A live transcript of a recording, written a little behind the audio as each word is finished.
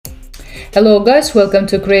Hello guys, welcome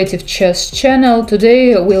to Creative Chess channel.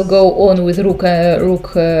 Today we'll go on with rook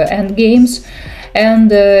endgames, and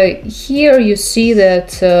here you see that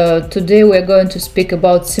today we're going to speak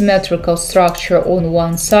about symmetrical structure on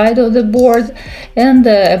one side of the board and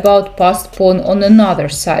about passed pawn on another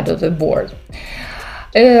side of the board.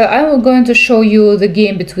 I'm going to show you the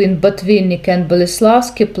game between Botvinnik and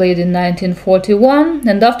Boleslavsky played in 1941,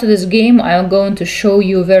 and after this game I'm going to show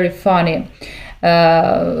you a very funny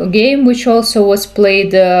game which also was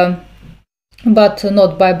played but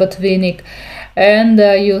not by Botvinnik, and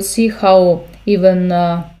you'll see how even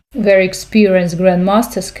very experienced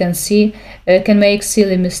grandmasters can make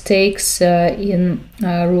silly mistakes in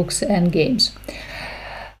rooks endgames.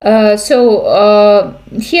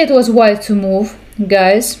 Here it was white to move.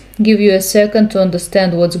 Guys, give you a second to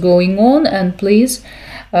understand what's going on, and please,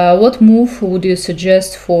 what move would you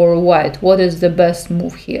suggest for white? What is the best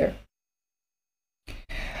move here?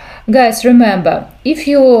 Guys, remember, if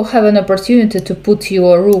you have an opportunity to put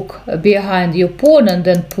your rook behind your pawn and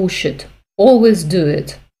then push it, always do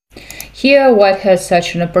it. Here white has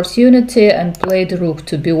such an opportunity and played rook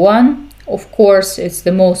to b1. Of course, it's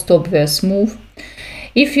the most obvious move.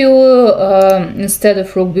 If you, instead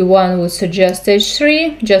of rook b1, would suggest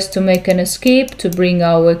h3, just to make an escape to bring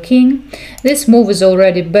our king, this move is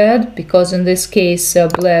already bad, because in this case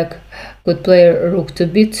black could play rook to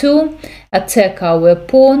b2, attack our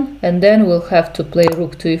pawn, and then we'll have to play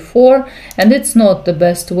rook to e4, and it's not the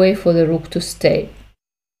best way for the rook to stay.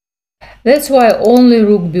 That's why only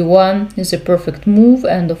rook b1 is a perfect move,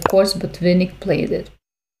 and of course Botvinnik played it.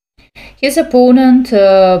 His opponent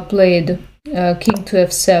played king to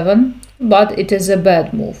f7, but it is a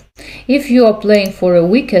bad move. If you are playing for a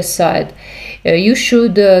weaker side, you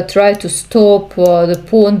should try to stop the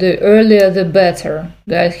pawn the earlier the better.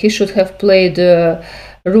 He should have played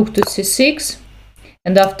rook to c6,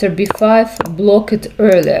 and after b5 block it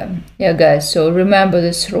earlier. Yeah guys, so remember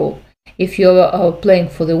this rule. If you are playing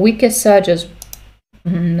for the weaker side, just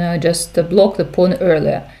block the pawn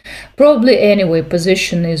earlier. Probably anyway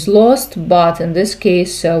position is lost, but in this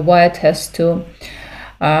case white has to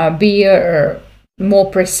be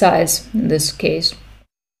more precise in this case,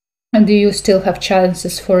 and you still have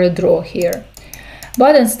chances for a draw here.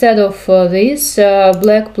 But instead of this,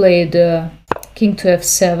 black played king to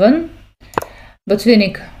f7.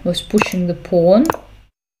 Botvinnik was pushing the pawn,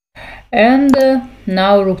 and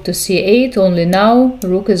now rook to c8. Only now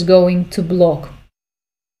rook is going to block.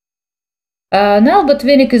 Now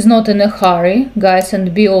Botvinnik is not in a hurry, guys,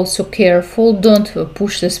 and be also careful. Don't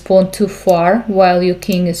push this pawn too far while your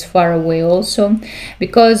king is far away also,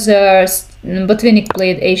 because Botvinnik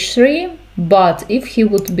played h3, but if he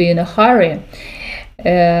would be in a hurry,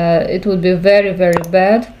 it would be very, very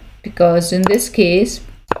bad, because in this case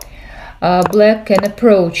black can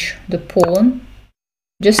approach the pawn,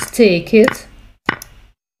 just take it,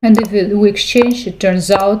 and if we exchange, it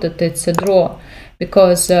turns out that it's a draw,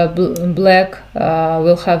 because black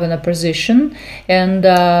will have an opposition, and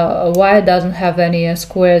white doesn't have any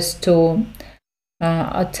squares to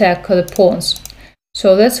attack the pawns.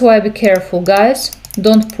 So that's why be careful, guys.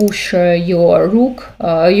 Don't push your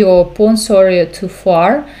pawn, too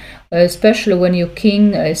far, especially when your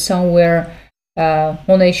king is somewhere on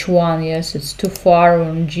h1. Yes, it's too far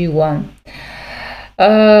on g1.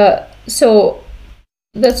 So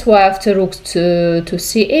that's why after rook to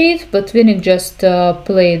c8, Botvinnik just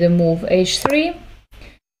played the move h3.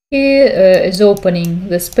 He is opening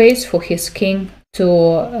the space for his king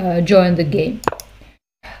to join the game.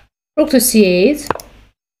 Rook to c8.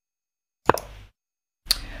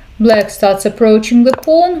 Black starts approaching the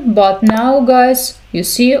pawn, but now, guys, you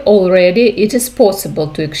see already it is possible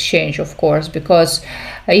to exchange, of course, because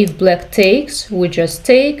if black takes, we just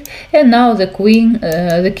take, and now the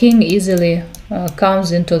king easily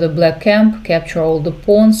comes into the black camp, capture all the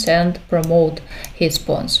pawns and promote his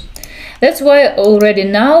pawns. That's why already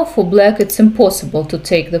now for black it's impossible to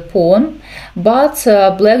take the pawn, but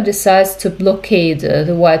black decides to blockade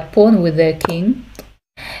the white pawn with their king.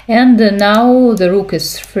 And now the rook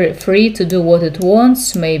is free to do what it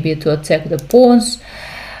wants, maybe to attack the pawns,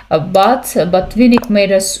 but Botvinnik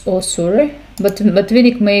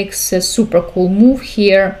Botvinnik makes a super cool move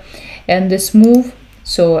here, and this move,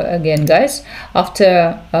 so again guys,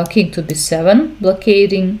 after king to b7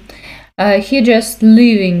 blockading, he just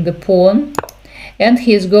leaving the pawn, and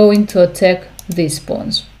he is going to attack these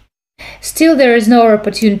pawns. Still, there is no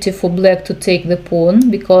opportunity for black to take the pawn,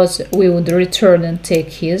 because we would return and take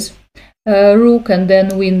his rook and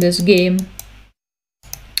then win this game.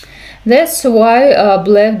 That's why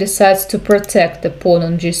black decides to protect the pawn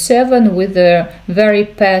on g7 with a very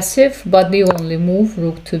passive but the only move,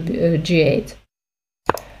 rook to g8.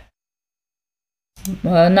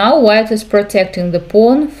 Now white is protecting the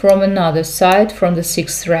pawn from another side, from the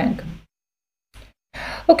 6th rank.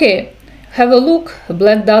 Okay, have a look.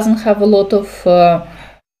 Black doesn't have a lot of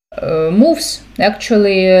moves.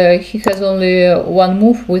 Actually, he has only one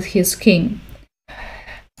move with his king.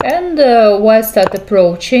 And white start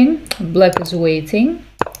approaching. Black is waiting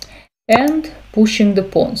and pushing the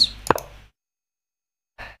pawns.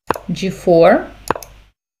 g4.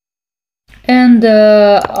 And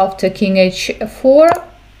after king h4,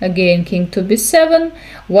 again king to b7,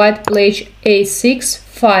 white plays a6.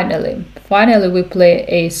 Finally we play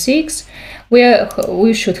a6, where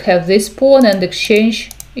we should have this pawn and exchange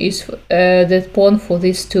is the pawn for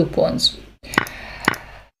these two pawns.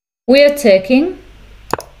 We are attacking.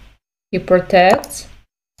 He protects.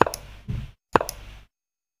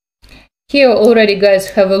 Here already,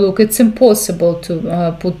 guys, have a look. It's impossible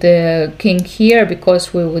to put the king here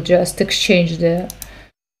because we will just exchange the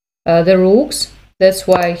rooks. That's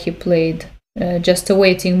why he played just a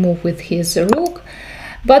waiting move with his rook.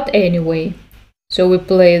 But anyway, so we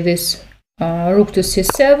play this rook to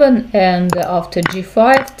c7, and after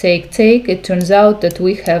g5, take. It turns out that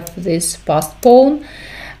we have this passed pawn,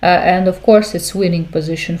 and of course it's winning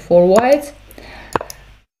position for white.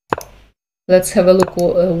 Let's have a look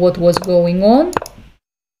what was going on.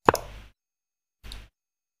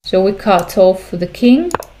 So we cut off the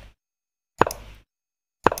king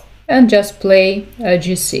and just play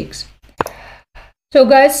g6. So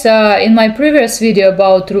guys, in my previous video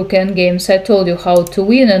about rook endgames, I told you how to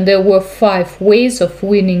win, and there were 5 ways of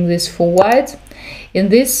winning this for white. In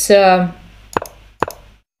this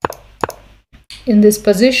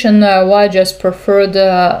position, white just preferred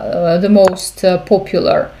the most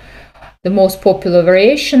popular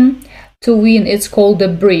variation to win. It's called a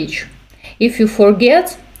bridge. If you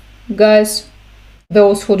forget, guys,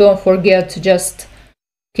 those who don't forget, just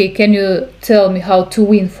okay, can you tell me how to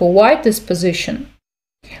win for white this position?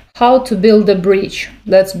 How to build a bridge?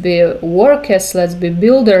 Let's be workers, let's be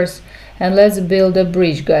builders, and let's build a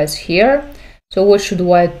bridge, guys, here. So what should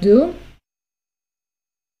white do?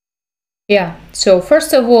 Yeah, so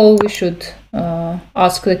first of all we should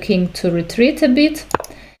ask the king to retreat a bit.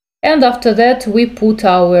 And after that, we put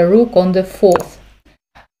our rook on the 4th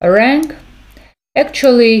rank.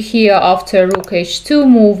 Actually, here after rook h2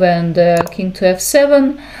 move and king to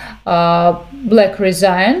f7, black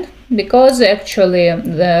resigned, because actually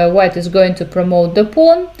the white is going to promote the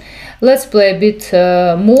pawn. Let's play a bit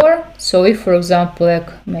more. So if, for example,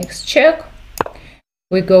 black makes check,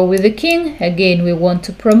 we go with the king. Again, we want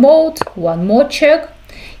to promote. One more check.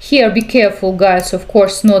 Here, be careful, guys, of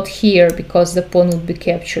course not here, because the pawn would be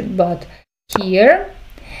captured, but here.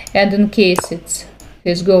 And in case it's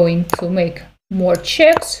going to make more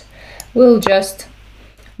checks, we'll just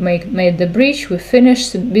make the bridge. We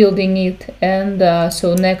finish building it, and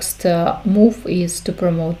so next move is to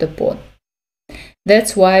promote the pawn.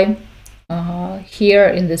 That's why here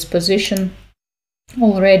in this position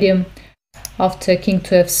already after king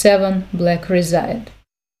to f7, black resigned.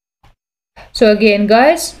 So again,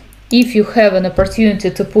 guys, if you have an opportunity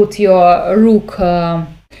to put your rook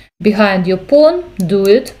behind your pawn, do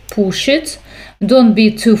it, push it. Don't be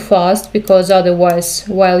too fast, because otherwise,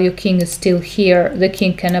 while your king is still here, the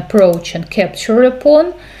king can approach and capture a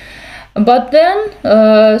pawn. But then,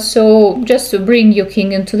 so just to bring your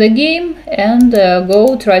king into the game and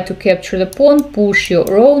go try to capture the pawn, push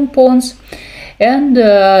your own pawns, and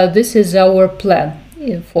this is our plan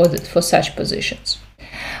for such positions.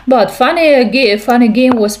 But funny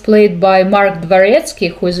game was played by Mark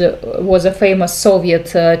Dvoretsky, who was a famous Soviet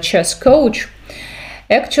chess coach.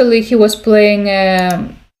 Actually, he was playing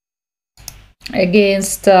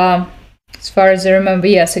against, as far as I remember,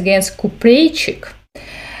 yes, against Kupreichik.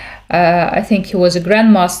 I think he was a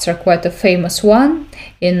grandmaster, quite a famous one.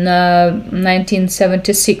 In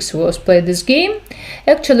 1976 was played this game.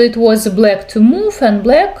 Actually, it was black to move, and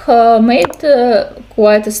black made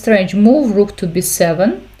quite a strange move, rook to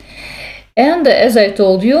b7. And as I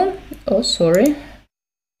told you,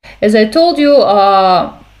 as I told you,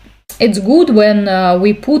 it's good when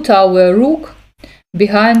we put our rook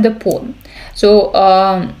behind the pawn. So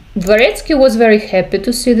Dvoretsky was very happy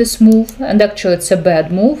to see this move, and actually it's a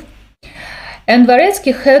bad move. And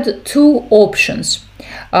Dvoretsky had 2 options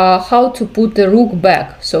how to put the rook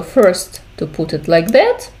back. So first to put it like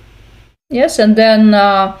that, yes, and then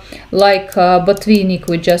like Botvinnik,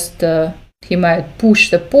 we just he might push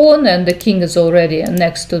the pawn and the king is already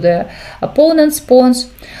next to the opponent's pawns.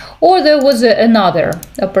 Or there was another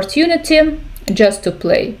opportunity just to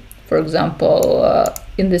play, for example,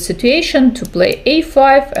 in the situation to play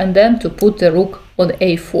a5 and then to put the rook on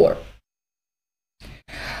a4.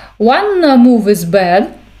 One move is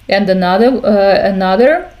bad and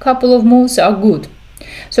another couple of moves are good.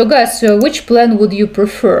 So guys, which plan would you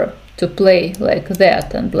prefer? To play like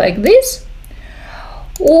that and like this,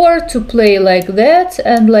 or to play like that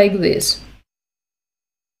and like this?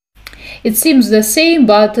 It seems the same,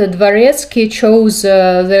 but Dvoretsky chose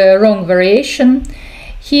the wrong variation.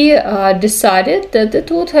 He decided that it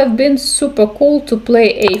would have been super cool to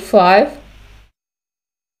play a5.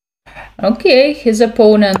 Okay, his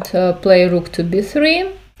opponent played rook to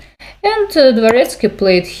b3, and Dvoretsky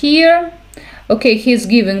played here. Okay, he's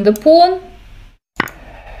giving the pawn,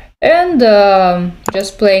 and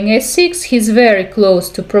just playing a6. He's very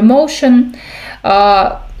close to promotion.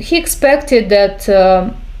 He expected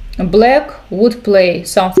that Black would play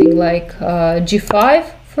something like g5,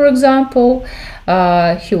 for example.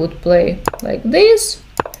 He would play like this,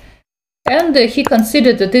 and he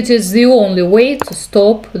considered that it is the only way to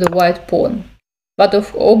stop the white pawn. But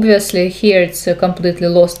obviously here it's a completely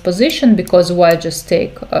lost position, because white just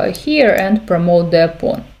take here and promote their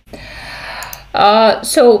pawn.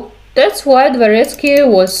 So that's why Dvoretsky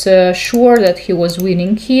was sure that he was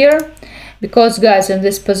winning here, because guys, in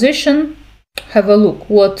this position, have a look,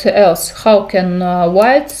 what else? How can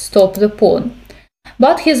white stop the pawn?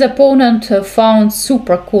 But his opponent found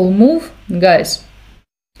super cool move. Guys,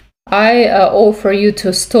 I offer you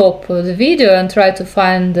to stop the video and try to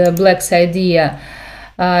find Black's idea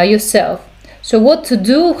yourself. So what to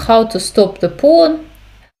do, how to stop the pawn,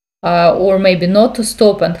 or maybe not to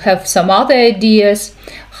stop, and have some other ideas,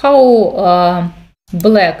 how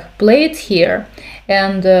Black played here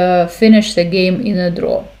and finish the game in a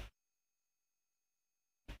draw.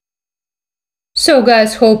 So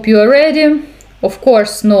guys, hope you are ready. Of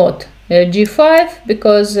course not g5,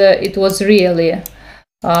 because it was really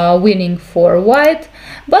winning for white,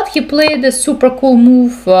 but he played a super cool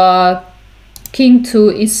move, king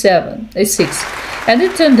to e6, and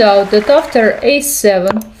it turned out that after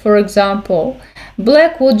a7, for example,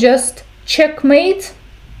 Black would just checkmate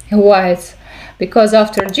white, because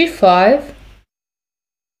after g5,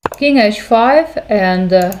 king h5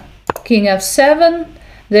 and king f7,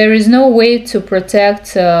 there is no way to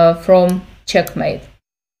protect from checkmate.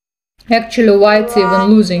 Actually, white even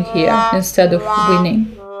losing here instead of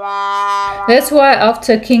winning. That's why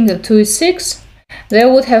after king to e6, there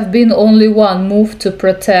would have been only one move to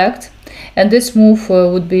protect, and this move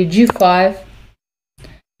would be g5.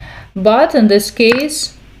 But in this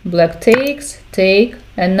case, Black takes, take,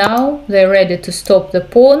 and now they're ready to stop the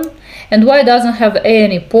pawn, and white doesn't have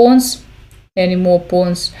any more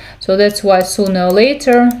pawns, so that's why sooner or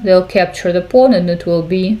later they'll capture the pawn and it will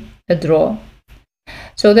be a draw.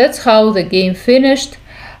 So that's how the game finished.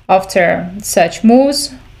 After such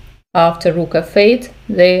moves, after rook f8,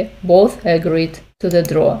 they both agreed to the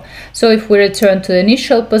draw. So if we return to the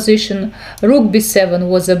initial position, rook b7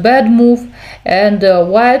 was a bad move, and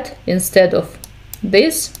white, instead of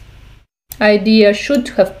this idea, should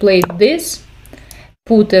have played this,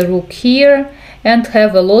 put a rook here, and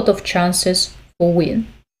have a lot of chances for win.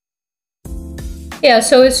 Yeah,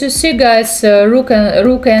 so as you see guys, rook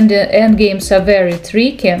and endgames are very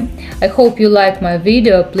tricky. I hope you like my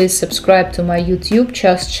video. Please subscribe to my YouTube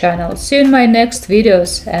channel. See you in my next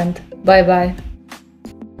videos, and bye bye.